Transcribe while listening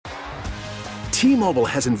T-Mobile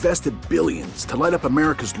has invested billions to light up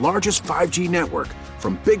America's largest 5G network,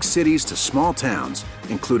 from big cities to small towns,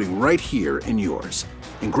 including right here in yours.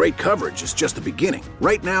 And great coverage is just the beginning.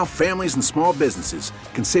 Right now, families and small businesses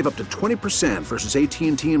can save up to 20% versus AT&T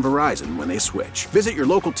and Verizon when they switch. Visit your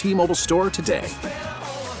local T-Mobile store today.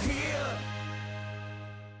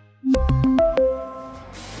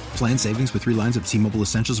 Plan savings with 3 lines of T-Mobile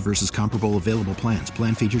Essentials versus comparable available plans.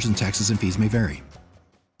 Plan features and taxes and fees may vary.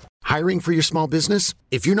 Hiring for your small business?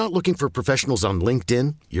 If you're not looking for professionals on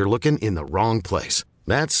LinkedIn, you're looking in the wrong place.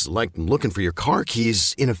 That's like looking for your car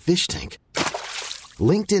keys in a fish tank.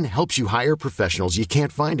 LinkedIn helps you hire professionals you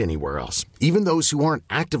can't find anywhere else, even those who aren't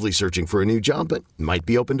actively searching for a new job but might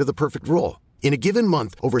be open to the perfect role. In a given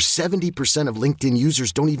month, over 70% of LinkedIn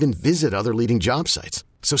users don't even visit other leading job sites.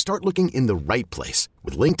 So start looking in the right place.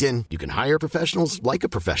 With LinkedIn, you can hire professionals like a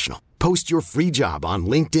professional. Post your free job on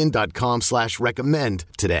linkedin.com/recommend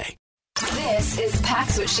today. This is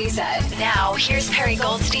Pax What She Said. Now, here's Perry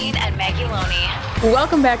Goldstein and Maggie Loney.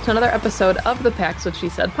 Welcome back to another episode of the Pax What She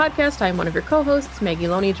Said podcast. I'm one of your co-hosts, Maggie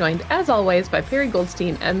Loney, joined as always by Perry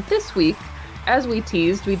Goldstein. And this week, as we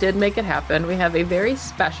teased, we did make it happen. We have a very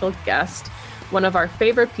special guest, one of our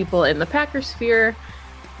favorite people in the Packer sphere.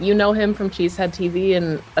 You know him from Cheesehead TV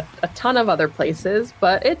and a ton of other places,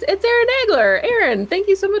 but it's Aaron Nagler. Aaron, thank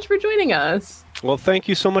you so much for joining us. Well, thank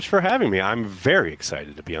you so much for having me. I'm very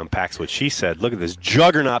excited to be on Pax What She Said. Look at this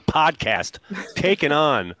juggernaut podcast taking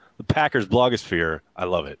on the Packers blogosphere. I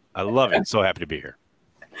love it. So happy to be here.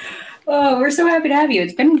 Oh, we're so happy to have you.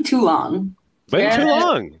 It's been too long. Too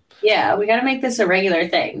long. Yeah, we got to make this a regular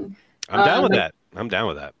thing. I'm down with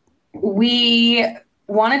that. We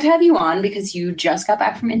wanted to have you on because you just got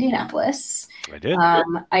back from Indianapolis. I did.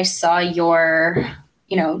 I saw your,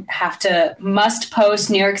 must post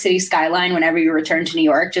New York City skyline whenever you return to New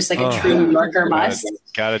York, just like a true New Yorker must.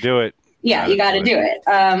 Gotta do it. Yeah, you got to do it.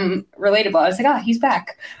 Relatable. I was like, he's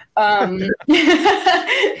back. Right.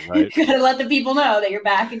 Gotta let the people know that you're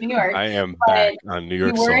back in New York. I am back on New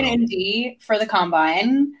York. You were in Indy for the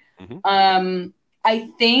Combine. Mm-hmm. I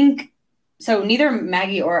think so. Neither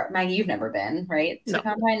Maggie, you've never been, right? To the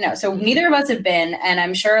Combine? No. So neither of us have been, and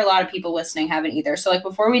I'm sure a lot of people listening haven't either. So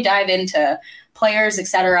before we dive into players,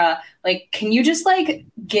 etc., can you just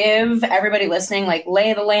give everybody listening lay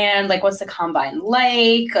of the land? What's the Combine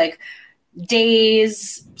like?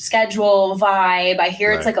 Days, schedule, vibe. I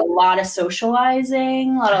hear it's a lot of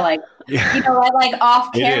socializing, a lot of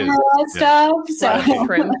off camera stuff. So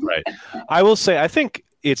right. I will say, I think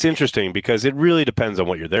it's interesting because it really depends on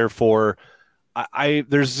what you're there for.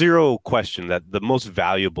 There's zero question that the most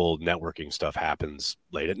valuable networking stuff happens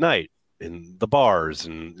late at night in the bars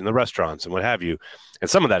and in the restaurants and what have you. And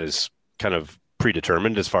some of that is kind of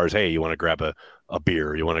predetermined as far as, hey, you want to grab a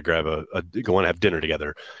beer, you want to grab go and have dinner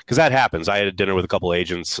together, because that happens. I had a dinner with a couple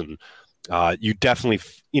agents, and you definitely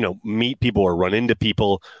meet people or run into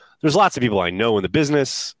people. There's lots of people I know in the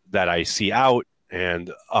business that I see out,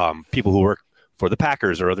 and people who work for the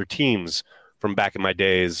Packers or other teams from back in my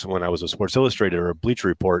days when I was a Sports Illustrated or a Bleacher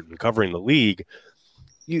Report and covering the league.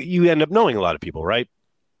 You end up knowing a lot of people, right?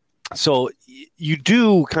 So you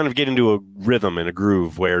do kind of get into a rhythm and a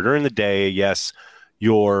groove where during the day, yes,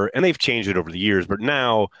 and they've changed it over the years, but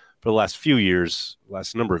now for the last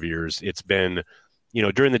number of years, it's been,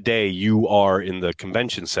 during the day you are in the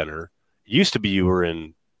convention center. It used to be you were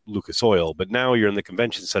in Lucas Oil, but now you're in the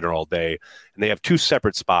convention center all day, and they have 2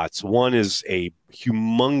 separate spots. One is a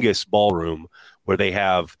humongous ballroom where they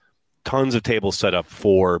have tons of tables set up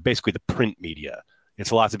for basically the print media.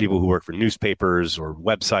 It's lots of people who work for newspapers or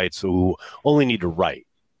websites who only need to write.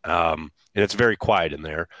 And it's very quiet in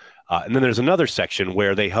there. And then there's another section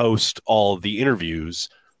where they host all the interviews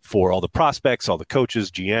for all the prospects, all the coaches,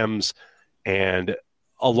 GMs. And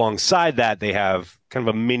alongside that, they have kind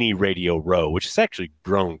of a mini radio row, which has actually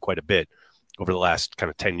grown quite a bit over the last kind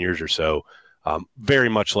of 10 years or so, very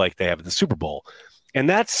much like they have at the Super Bowl. And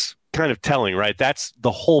that's kind of telling, right? That's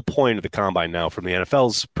the whole point of the Combine now from the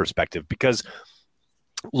NFL's perspective, because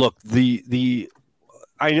look, I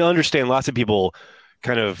understand lots of people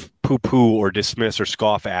kind of poo-poo or dismiss or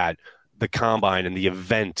scoff at the Combine and the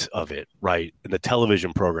event of it, right? And the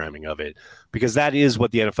television programming of it, because that is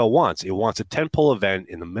what the NFL wants. It wants a tentpole event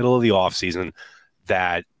in the middle of the offseason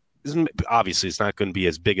that obviously it's not going to be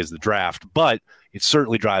as big as the draft, but it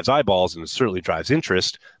certainly drives eyeballs and it certainly drives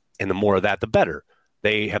interest. And the more of that, the better.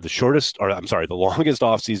 They have the longest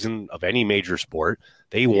offseason of any major sport.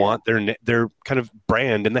 They want their kind of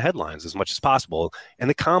brand in the headlines as much as possible. And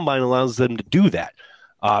the Combine allows them to do that.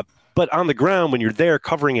 But on the ground, when you're there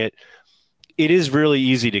covering it, it is really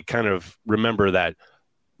easy to kind of remember that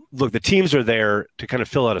look, the teams are there to kind of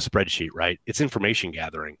fill out a spreadsheet, right? It's information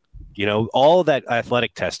gathering. You know, all that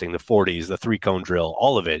athletic testing, the 40s, the 3-cone drill,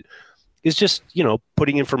 all of it is just, you know,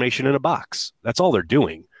 putting information in a box. That's all they're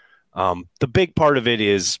doing. The big part of it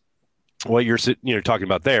is what you're talking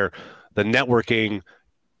about there, the networking,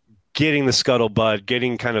 getting the scuttlebutt,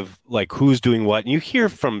 getting kind of like who's doing what. And you hear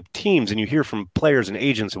from teams and you hear from players and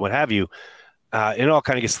agents and what have you. It all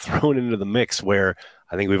kind of gets thrown into the mix where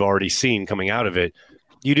I think we've already seen coming out of it.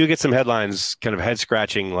 You do get some headlines kind of head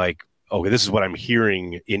scratching like, okay, this is what I'm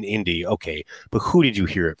hearing in Indy. Okay, but who did you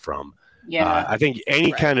hear it from? Yeah, I think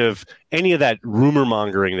any of that rumor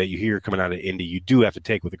mongering that you hear coming out of Indy, you do have to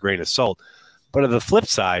take with a grain of salt. But on the flip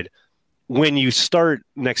side, when you start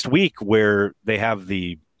next week where they have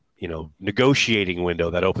the, you know, negotiating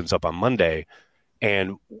window that opens up on Monday,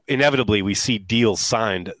 and inevitably we see deals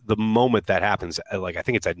signed the moment that happens, like I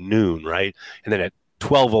think it's at noon, right? And then at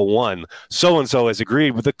 12:01, so-and-so has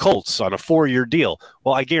agreed with the Colts on a 4-year deal.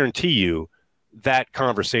 Well, I guarantee you that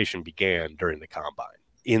conversation began during the combine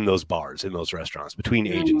in those bars, in those restaurants, between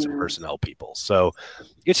agents and personnel people. So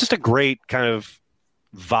it's just a great kind of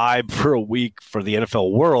vibe for a week for the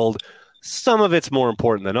NFL world. Some of it's more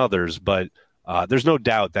important than others, but there's no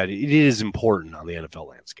doubt that it is important on the NFL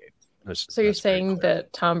landscape. So you're saying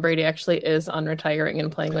that Tom Brady actually is unretiring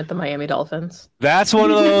and playing with the Miami Dolphins? That's one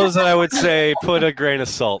of those that I would say put a grain of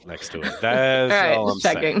salt next to it. That's all I'm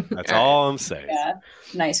saying. That's all I'm saying. Yeah,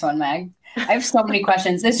 nice one, Meg. I have so many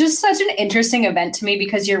questions. It's just such an interesting event to me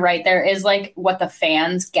because you're right. There is like what the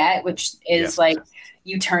fans get, which is like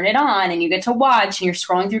you turn it on and you get to watch and you're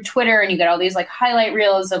scrolling through Twitter and you get all these like highlight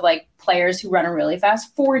reels of like players who run a really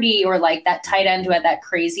fast 40 or like that tight end who had that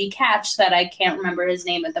crazy catch that I can't remember his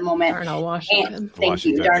name at the moment. Darnell Washington. And, thank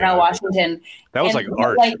you, Darnell Washington. That was like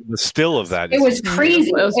art. Like, the still of that. It was crazy.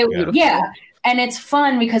 It was beautiful. Yeah. And it's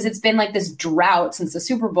fun because it's been like this drought since the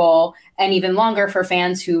Super Bowl and even longer for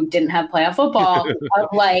fans who didn't have playoff football of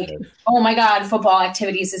like, oh my God, football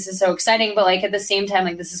activities. This is so exciting. But like at the same time,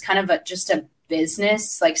 like this is kind of just a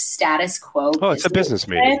business, like status quo. Oh, it's a business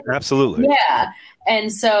meeting. Absolutely. Yeah.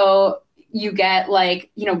 And so you get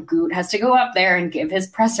like, you know, Goot has to go up there and give his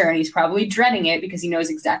presser and he's probably dreading it because he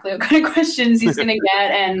knows exactly what kind of questions he's going to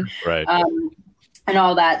get. And, and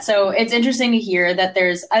all that. So it's interesting to hear that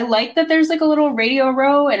I like that there's like a little radio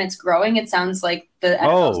row and it's growing. It sounds like the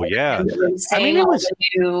saying it was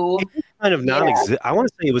kind of non-existent. I want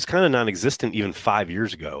to say it was kind of non-existent even 5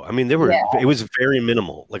 years ago. I mean, it was very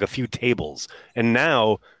minimal, like a few tables. And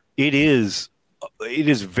now it is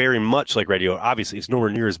very much like radio. Obviously, it's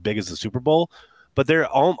nowhere near as big as the Super Bowl, but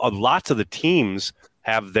lots of the teams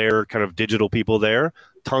have their kind of digital people there.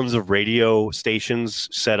 Tons of radio stations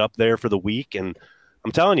set up there for the week. And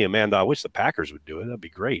I'm telling you, Amanda, I wish the Packers would do it. That'd be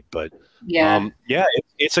great. But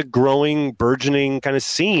it's a growing, burgeoning kind of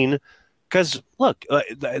scene because, look,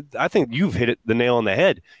 I think you've hit the nail on the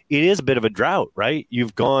head. It is a bit of a drought, right?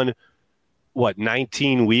 You've gone,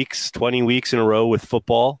 19 weeks, 20 weeks in a row with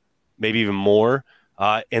football, maybe even more.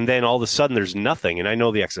 And then all of a sudden there's nothing. And I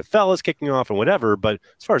know the XFL is kicking off and whatever, but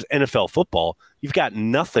as far as NFL football, you've got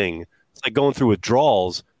nothing. It's like going through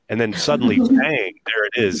withdrawals and then suddenly, bang, there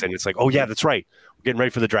it is. And it's like, oh, yeah, that's right. We're getting ready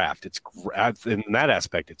for the draft. It's in that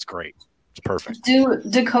aspect, it's great. It's perfect.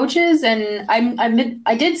 Do coaches, and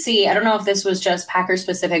I did see, I don't know if this was just Packers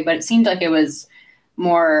specific, but it seemed like it was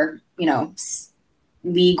more,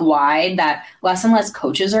 league wide that less and less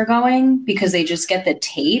coaches are going because they just get the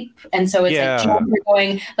tape. And so it's like you're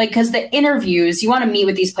going like, because the interviews, you want to meet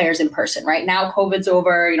with these players in person, right? Now COVID's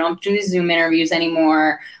over. You don't do these Zoom interviews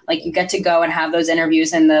anymore. Like you get to go and have those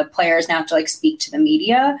interviews and the players now have to like speak to the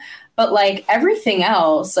media. But like everything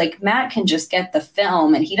else, like Matt can just get the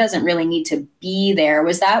film and he doesn't really need to be there.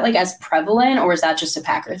 Was that like as prevalent or was that just a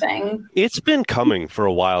Packer thing? It's been coming for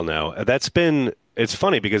a while now. It's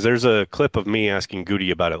funny because there's a clip of me asking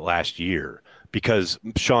Goody about it last year because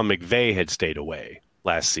Sean McVay had stayed away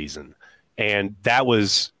last season. And that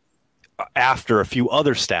was after a few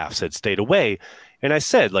other staffs had stayed away. And I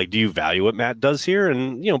said, like, do you value what Matt does here?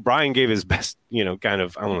 And, Brian gave his best, kind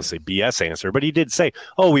of, I don't want to say BS answer, but he did say,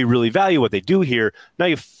 oh, we really value what they do here. Now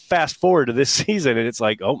you fast forward to this season and it's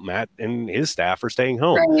like, oh, Matt and his staff are staying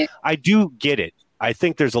home. Right. I do get it. I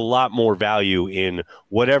think there's a lot more value in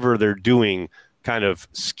whatever they're doing kind of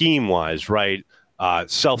scheme-wise, right?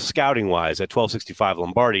 Self-scouting-wise at 1265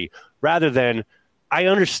 Lombardi, rather than I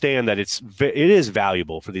understand that it is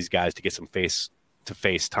valuable for these guys to get some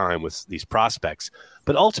face-to-face time with these prospects,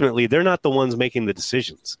 but ultimately they're not the ones making the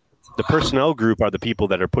decisions. The personnel group are the people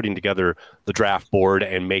that are putting together the draft board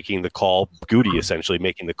and making the call, Goody essentially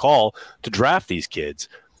making the call to draft these kids.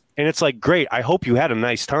 And it's like, great, I hope you had a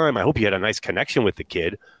nice time. I hope you had a nice connection with the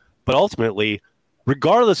kid. But ultimately,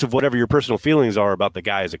 regardless of whatever your personal feelings are about the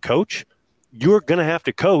guy as a coach, you're going to have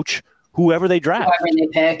to coach whoever they draft. Whoever they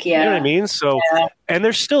pick, yeah. You know what I mean? So, and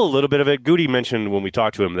there's still a little bit of it. Goody mentioned when we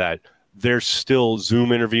talked to him that there's still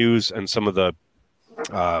Zoom interviews and some of the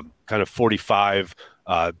kind of 45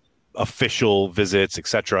 official visits,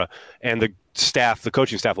 etc. And the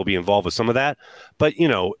coaching staff will be involved with some of that. But,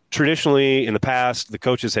 traditionally in the past, the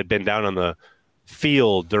coaches had been down on the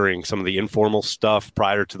field during some of the informal stuff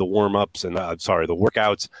prior to the warm-ups and the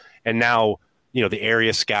workouts. And now, the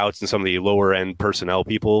area scouts and some of the lower end personnel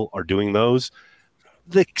people are doing those.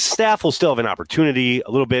 The staff will still have an opportunity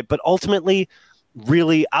a little bit, but ultimately,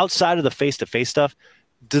 really outside of the face-to-face stuff,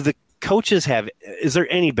 do the coaches is there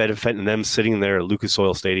any benefit in them sitting there at Lucas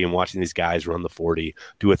Oil Stadium watching these guys run the 40,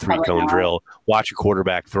 do a 3-cone drill, watch a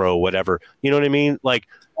quarterback throw, whatever? You know what I mean? Like,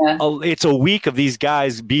 it's a week of these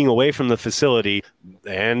guys being away from the facility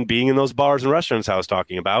and being in those bars and restaurants I was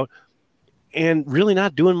talking about and really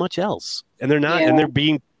not doing much else. And they're not, and they're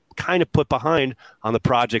being kind of put behind on the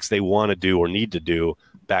projects they want to do or need to do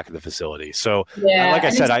back at the facility. So, like I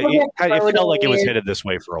said, it felt like it was headed this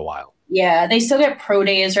way for a while. Yeah, they still get pro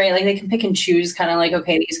days, right? Like they can pick and choose kind of like,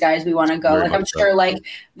 okay, these guys we want to go. Like I'm sure like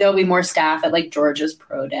there'll be more staff at like Georgia's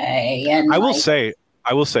pro day. And I will say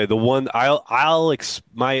the one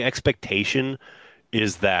my expectation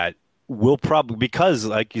is that we'll probably, because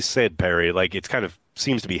like you said, Perry, like it's kind of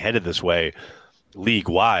seems to be headed this way league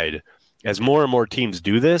wide. As more and more teams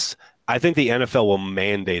do this, I think the NFL will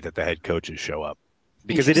mandate that the head coaches show up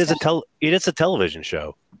because it is a television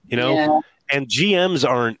show, and GMs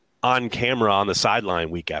aren't on camera on the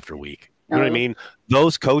sideline week after week. You know what I mean?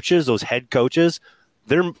 Those coaches, those head coaches,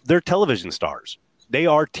 they're television stars. They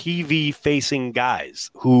are TV facing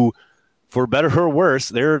guys who, for better or worse,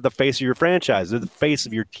 they're the face of your franchise. They're the face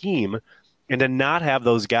of your team. And to not have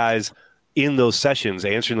those guys in those sessions,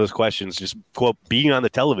 answering those questions, just quote, being on the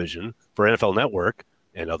television for NFL Network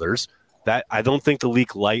and others, that I don't think the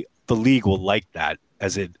league will like that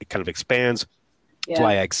as it kind of expands. Yeah. So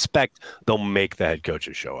I expect they'll make the head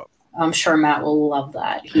coaches show up. I'm sure Matt will love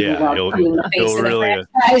that. He'll being the face of the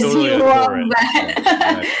franchise. He'll love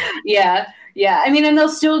that. Yeah. I mean, and they'll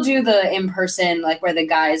still do the in-person, like where the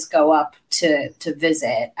guys go up to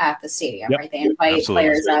visit at the stadium, right? They invite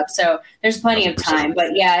players up. So there's plenty of time.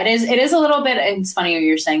 But yeah, it is a little bit, and it's funny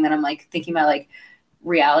you're saying that. I'm like thinking about like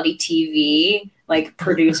reality TV, like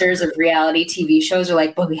producers of reality TV shows are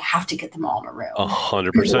like, but we have to get them all in a room.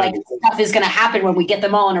 100%. Like stuff is going to happen when we get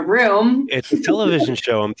them all in a room. It's a television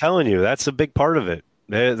show. I'm telling you, that's a big part of it.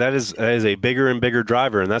 That is a bigger and bigger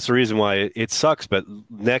driver, and that's the reason why it sucks. But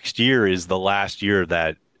next year is the last year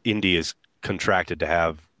that Indy is contracted to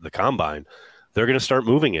have the combine. They're going to start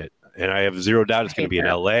moving it, and I have zero doubt it's going to be in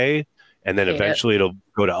LA, and then eventually it'll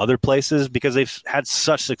go to other places because they've had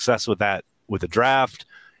such success with that with the draft.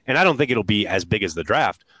 And I don't think it'll be as big as the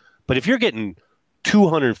draft, but if you're getting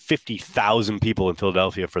 250,000 people in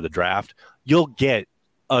Philadelphia for the draft, you'll get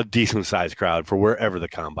a decent sized crowd for wherever the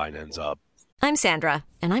combine ends up. I'm Sandra,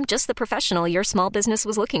 and I'm just the professional your small business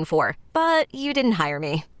was looking for. But you didn't hire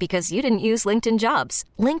me because you didn't use LinkedIn Jobs.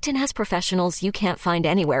 LinkedIn has professionals you can't find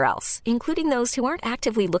anywhere else, including those who aren't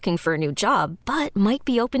actively looking for a new job, but might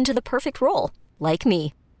be open to the perfect role, like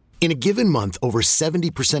me. In a given month, over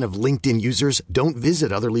 70% of LinkedIn users don't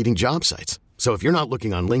visit other leading job sites. So if you're not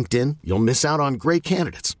looking on LinkedIn, you'll miss out on great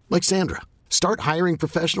candidates like Sandra. Start hiring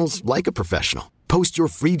professionals like a professional. Post your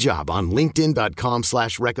free job on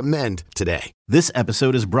linkedin.com/recommend today. This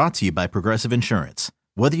episode is brought to you by Progressive Insurance.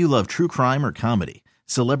 Whether you love true crime or comedy,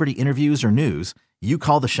 celebrity interviews or news, you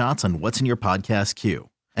call the shots on what's in your podcast queue.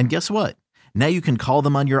 And guess what? Now you can call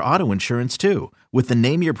them on your auto insurance too with the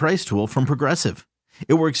Name Your Price tool from Progressive.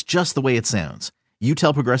 It works just the way it sounds. You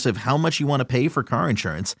tell Progressive how much you want to pay for car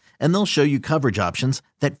insurance, and they'll show you coverage options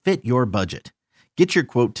that fit your budget. Get your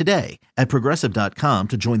quote today at Progressive.com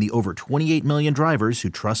to join the over 28 million drivers who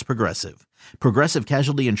trust Progressive. Progressive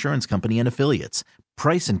Casualty Insurance Company and Affiliates.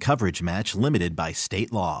 Price and coverage match limited by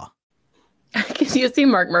state law. Because you see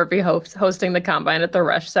Mark Murphy hosting the combine at the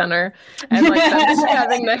Resch Center, and like just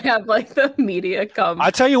having to have like the media come.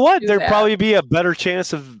 I tell you what, there'd probably be a better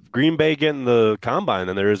chance of Green Bay getting the combine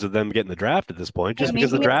than there is of them getting the draft at this point, just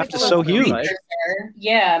because the draft is so huge.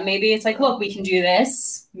 Yeah, maybe it's like, look, we can do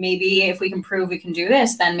this. Maybe if we can prove we can do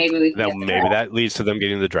this, then maybe we can. Maybe that leads to them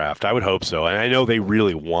getting the draft. I would hope so, and I know they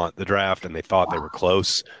really want the draft, and they thought they were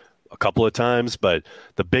close a couple of times, but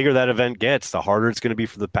the bigger that event gets, the harder it's going to be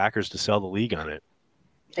for the Packers to sell the league on it.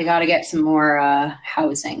 They got to get some more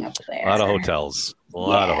housing up there. A lot of hotels. A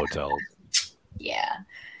lot of hotels. Yeah.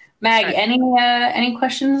 Mag, any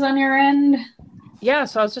questions on your end? Yeah,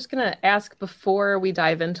 so I was just going to ask before we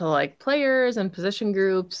dive into like players and position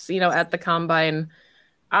groups, at the combine.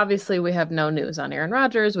 Obviously, we have no news on Aaron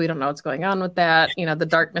Rodgers. We don't know what's going on with that. The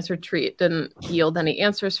darkness retreat didn't yield any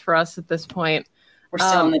answers for us at this point. We're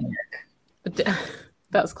still in the dark.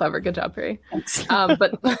 That was clever. Good job, Perry. Thanks.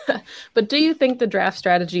 But do you think the draft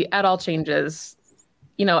strategy at all changes?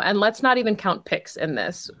 And let's not even count picks in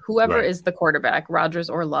this. Whoever is the quarterback, Rodgers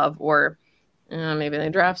or Love, or maybe they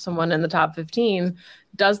draft someone in the top 15.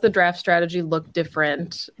 Does the draft strategy look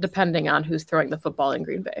different depending on who's throwing the football in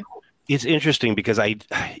Green Bay? It's interesting because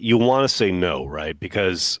you want to say no, right?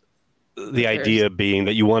 Because the idea being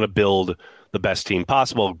that you want to build the best team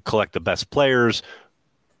possible, collect the best players,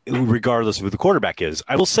 regardless of who the quarterback is.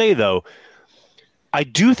 I will say, though, I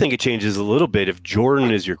do think it changes a little bit if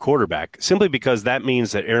Jordan is your quarterback, simply because that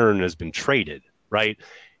means that Aaron has been traded, right?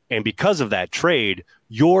 And because of that trade,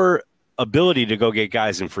 your ability to go get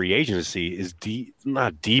guys in free agency is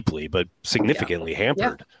not deeply, but significantly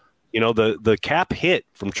hampered. Yeah. The cap hit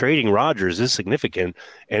from trading Rodgers is significant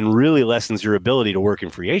and really lessens your ability to work in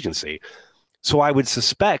free agency. So I would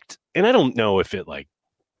suspect, and I don't know if it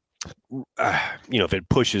if it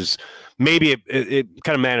pushes, maybe it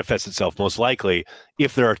kind of manifests itself most likely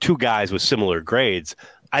if there are two guys with similar grades.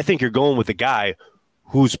 I think you're going with a guy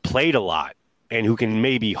who's played a lot and who can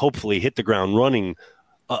maybe hopefully hit the ground running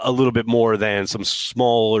a little bit more than some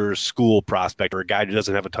smaller school prospect or a guy who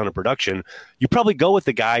doesn't have a ton of production. You probably go with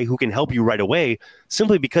the guy who can help you right away,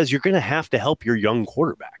 simply because you're going to have to help your young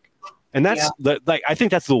quarterback. And that's I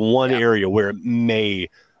think that's the one area where it may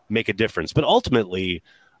make a difference. But ultimately,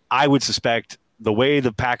 I would suspect the way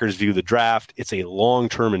the Packers view the draft, it's a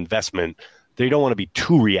long-term investment. They don't want to be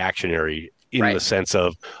too reactionary in the sense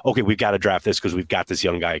of, okay, we've got to draft this because we've got this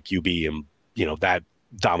young guy at QB and, that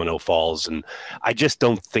domino falls. And I just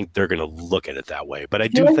don't think they're going to look at it that way. But I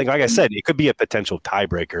do think, like I said, it could be a potential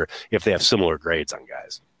tiebreaker if they have similar grades on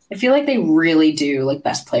guys. I feel like they really do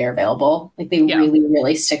best player available. They really,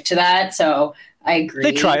 really stick to that. So I agree.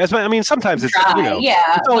 They try. I mean, sometimes it's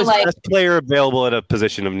it's always best player available at a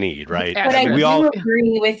position of need, right? But I do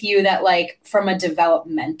agree with you that from a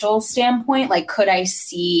developmental standpoint, could I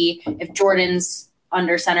see if Jordan's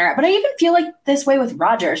under center? But I even feel this way with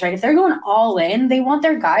Rodgers, right? If they're going all in, they want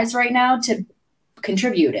their guys right now to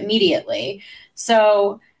contribute immediately.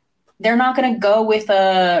 So they're not going to go with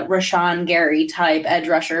a Rashawn Gary type edge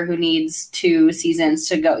rusher who needs 2 seasons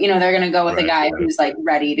to go. They're going to go with a guy who's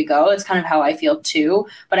ready to go. It's kind of how I feel too.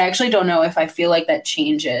 But I actually don't know if I feel that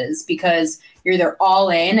changes, because you're either all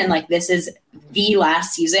in and this is the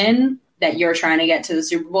last season that you're trying to get to the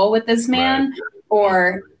Super Bowl with this man,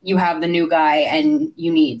 or you have the new guy and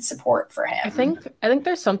you need support for him. I think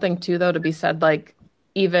there's something too, though, to be said,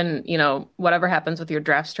 even, whatever happens with your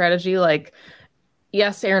draft strategy,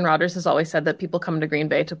 yes, Aaron Rodgers has always said that people come to Green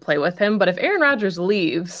Bay to play with him. But if Aaron Rodgers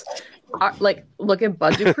leaves, look at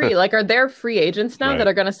Bud Dupree. Are there free agents now that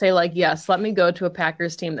are going to say, yes, let me go to a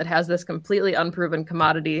Packers team that has this completely unproven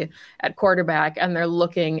commodity at quarterback, and they're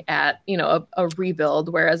looking at, a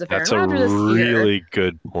rebuild. Whereas if Aaron Rodgers is here, that's a really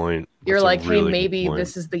good point. You're hey, maybe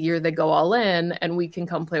this is the year they go all in, and we can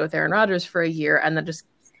come play with Aaron Rodgers for a year, and then just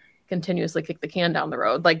continuously kick the can down the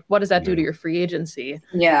road. What does that do to your free agency?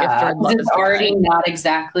 Yeah, it's already not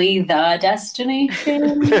exactly the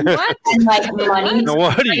destination. What? And money.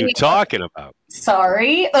 What are you talking about?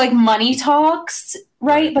 Sorry, money talks,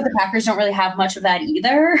 right? But the Packers don't really have much of that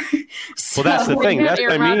either. Well, that's the thing. That's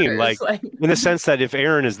what I mean. In the sense that if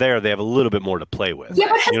Aaron is there, they have a little bit more to play with. Yeah,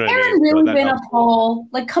 but has Aaron really been a pull?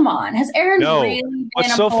 Come on, has Aaron really been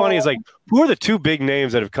What's so funny is who are the 2 big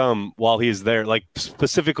names that have come while he's there?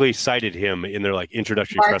 Specifically cited him in their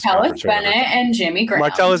introductory press conference. Martellus Bennett and Jimmy Graham.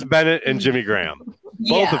 Martellus Bennett and Jimmy Graham,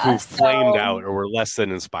 both of who flamed out or were less than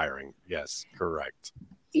inspiring. Yes, correct.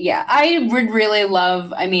 Yeah, I would really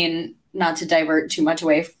love, not to divert too much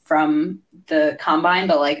away from the combine,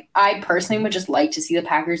 but I personally would just like to see the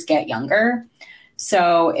Packers get younger.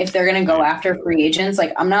 So if they're going to go after free agents,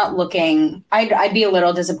 I'm not looking, I'd be a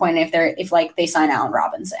little disappointed if they sign Allen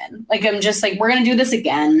Robinson. I'm just we're going to do this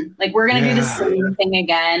again. We're going to do the same thing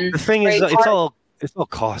again. The thing is, it's all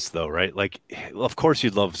cost though, right? Of course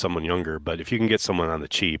you'd love someone younger, but if you can get someone on the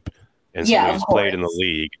cheap and someone who's played in the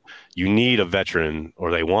league, you need a veteran,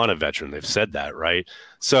 or they want a veteran. They've said that, right?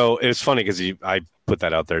 So it's funny because I put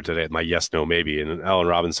that out there today at my yes, no, maybe, and Allen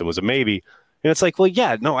Robinson was a maybe. And it's I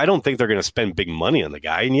don't think they're going to spend big money on the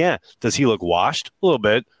guy. And does he look washed? A little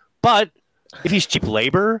bit. But if he's cheap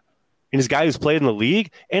labor and he's a guy who's played in the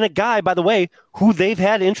league, and a guy, by the way, who they've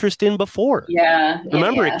had interest in before. Yeah.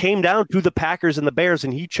 Remember, it came down to the Packers and the Bears,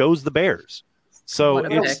 and he chose the Bears. So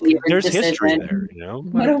there's history there, you know.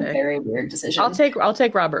 What a very weird decision. I'll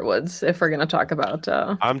take Robert Woods if we're going to talk about.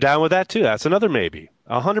 I'm down with that too. That's another maybe,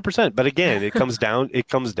 100%. But again, it comes down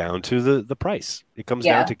to the price. It comes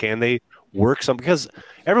down to, can they work some, because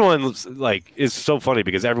everyone's like, it's so funny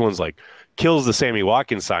because everyone's like kills the Sammy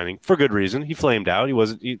Watkins signing for good reason. He flamed out. He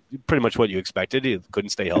wasn't pretty much what you expected. He couldn't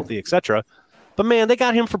stay healthy, etc. But man, they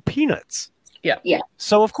got him for peanuts. Yeah.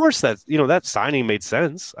 So of course that signing made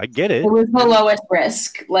sense. I get it. It was the lowest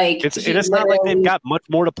risk. Like it's not like they've got much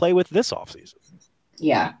more to play with this offseason.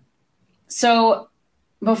 Yeah. So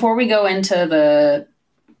before we go into the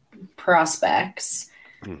prospects,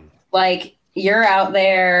 like you're out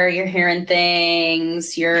there, you're hearing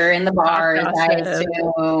things, you're in the bars, I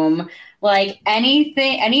assume. Like any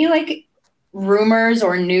like rumors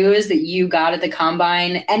or news that you got at the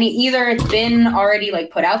combine, either it's been already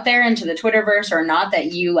like put out there into the Twitterverse or not,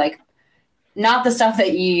 that you like, not the stuff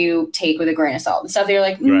that you take with a grain of salt, the stuff that you're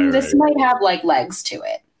like, this might have like legs to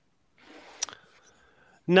it.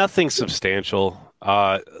 Nothing substantial.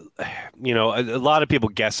 A lot of people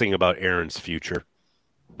guessing about Aaron's future,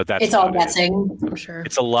 but it's all guessing. I'm sure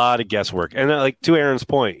it's a lot of guesswork. And like to Aaron's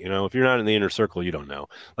point, if you're not in the inner circle, you don't know.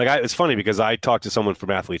 Like it's funny because I talked to someone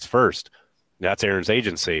from Athletes First. That's Aaron's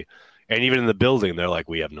agency. And even in the building, they're like,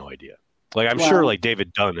 we have no idea. Like, I'm sure like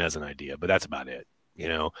David Dunn has an idea, but that's about it,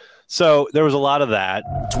 So there was a lot of that.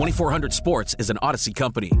 2400 Sports is an Odyssey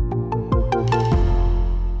company.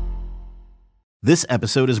 This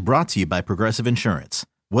episode is brought to you by Progressive Insurance.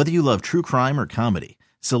 Whether you love true crime or comedy,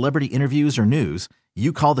 celebrity interviews or news,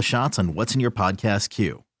 you call the shots on what's in your podcast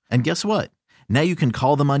queue. And guess what? Now you can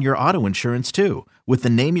call them on your auto insurance too, with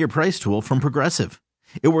the Name Your Price tool from Progressive.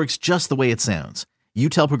 It works just the way it sounds. You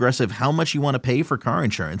tell Progressive how much you want to pay for car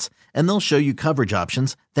insurance, and they'll show you coverage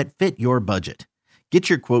options that fit your budget. Get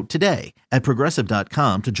your quote today at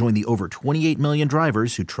Progressive.com to join the over 28 million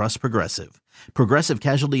drivers who trust Progressive. Progressive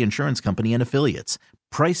Casualty Insurance Company and Affiliates.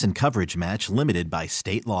 Price and coverage match limited by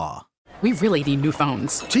state law. We really need new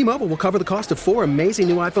phones. T-Mobile will cover the cost of 4 amazing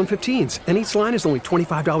new iPhone 15s, and each line is only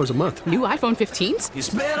 $25 a month. New iPhone 15s? It's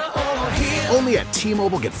better over here. Only at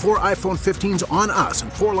T-Mobile, get 4 iPhone 15s on us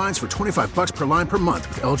and 4 lines for $25 per line per month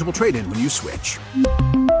with eligible trade-in when you switch.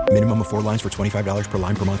 Minimum of 4 lines for $25 per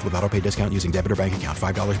line per month with autopay discount using debit or bank account.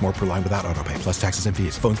 $5 more per line without autopay, plus taxes and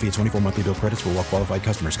fees. Phone fee at 24 monthly bill credits for well-qualified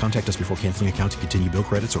customers. Contact us before canceling account to continue bill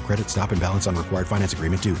credits or credit stop and balance on required finance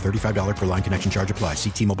agreement due. $35 per line connection charge applies. See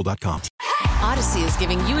T-Mobile.com. Odyssey is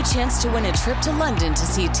giving you a chance to win a trip to London to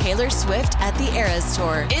see Taylor Swift at the Eras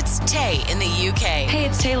Tour. It's Tay in the UK. Hey,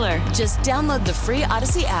 it's Taylor. Just download the free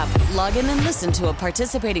Odyssey app, log in and listen to a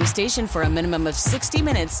participating station for a minimum of 60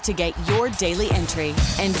 minutes to get your daily entry.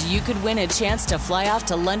 And you could win a chance to fly off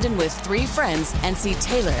to London with 3 friends and see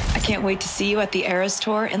Taylor. I can't wait to see you at the Eras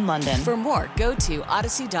Tour in London. For more, go to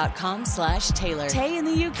odyssey.com/Taylor. Tay in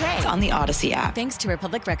the UK. It's on the Odyssey app. Thanks to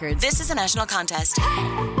Republic Records. This is a national contest.